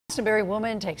Glastonbury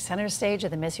woman takes center stage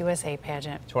at the Miss USA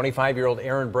pageant. 25-year-old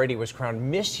Erin Brady was crowned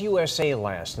Miss USA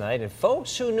last night, and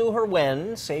folks who knew her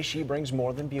when say she brings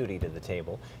more than beauty to the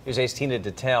table. USA's Tina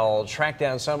Detel tracked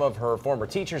down some of her former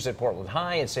teachers at Portland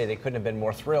High and say they couldn't have been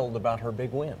more thrilled about her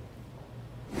big win.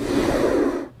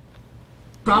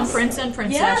 Prom Prince and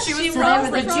Princess. Yes, she was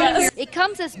prom princess. It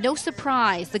comes as no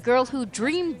surprise the girl who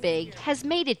dreamed big has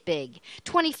made it big.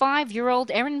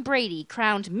 25-year-old Erin Brady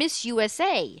crowned Miss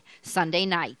USA Sunday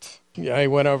night. Yeah, I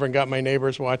went over and got my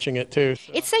neighbors watching it too.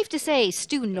 It's safe to say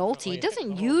Stu Nolte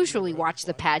doesn't usually watch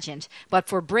the pageant, but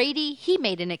for Brady, he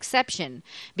made an exception.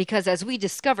 Because as we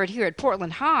discovered here at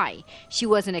Portland High, she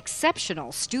was an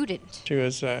exceptional student.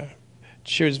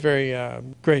 She was very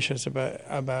gracious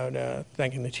about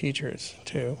thanking the teachers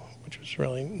too, which was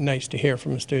really nice to hear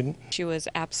from a student. She was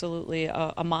absolutely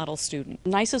a model student.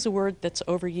 Nice is a word that's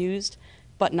overused,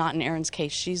 but not in Erin's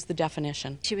case. She's the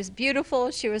definition. She was beautiful,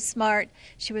 she was smart,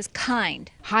 she was kind.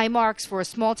 High marks for a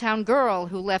small-town girl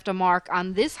who left a mark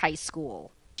on this high school.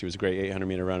 She was a great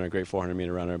 800-meter runner, a great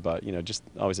 400-meter runner, but, just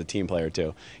always a team player,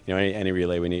 too. Any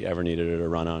relay we ever needed her to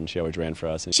run on, she always ran for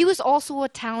us. She was also a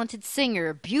talented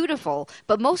singer, beautiful,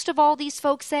 but most of all, these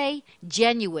folks say,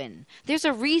 genuine. There's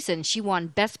a reason she won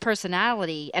Best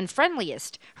Personality and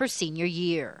Friendliest her senior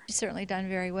year. She's certainly done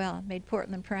very well, made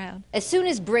Portland proud. As soon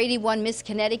as Brady won Miss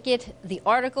Connecticut, the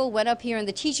article went up here in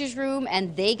the teacher's room,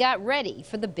 and they got ready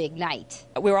for the big night.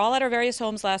 We were all at our various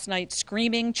homes last night,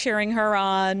 screaming, cheering her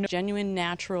on. Genuine,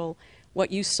 natural.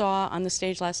 What you saw on the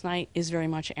stage last night is very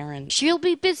much Erin. She'll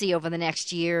be busy over the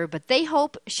next year, but they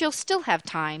hope she'll still have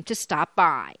time to stop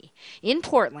by. In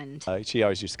Portland. She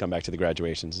always used to come back to the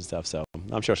graduations and stuff, so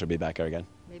I'm sure she'll be back here again.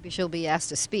 Maybe she'll be asked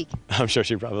to speak. I'm sure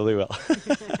she probably will.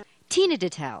 Tina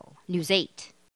Detel, News 8.